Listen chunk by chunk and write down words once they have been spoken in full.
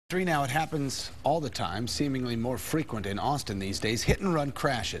Now, it happens all the time, seemingly more frequent in Austin these days. Hit and run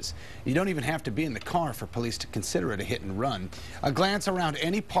crashes. You don't even have to be in the car for police to consider it a hit and run. A glance around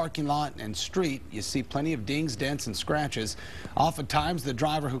any parking lot and street, you see plenty of dings, dents, and scratches. Oftentimes, the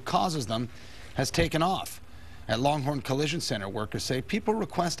driver who causes them has taken off. At Longhorn Collision Center, workers say people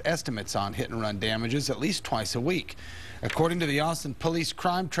request estimates on hit and run damages at least twice a week. According to the Austin Police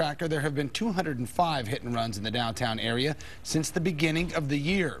Crime Tracker, there have been 205 hit and runs in the downtown area since the beginning of the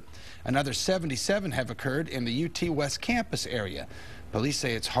year. Another 77 have occurred in the UT West Campus area. Police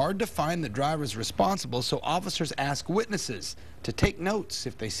say it's hard to find the drivers responsible, so officers ask witnesses to take notes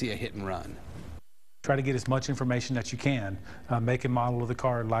if they see a hit and run. Try to get as much information that you can, make and model of the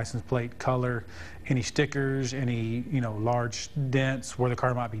car, license plate, color, any stickers, any large dents where the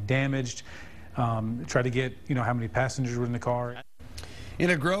car might be damaged. Try to get how many passengers were in the car.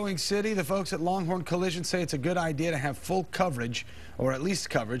 In a growing city, the folks at Longhorn Collision say it's a good idea to have full coverage, or at least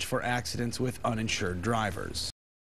coverage, for accidents with uninsured drivers.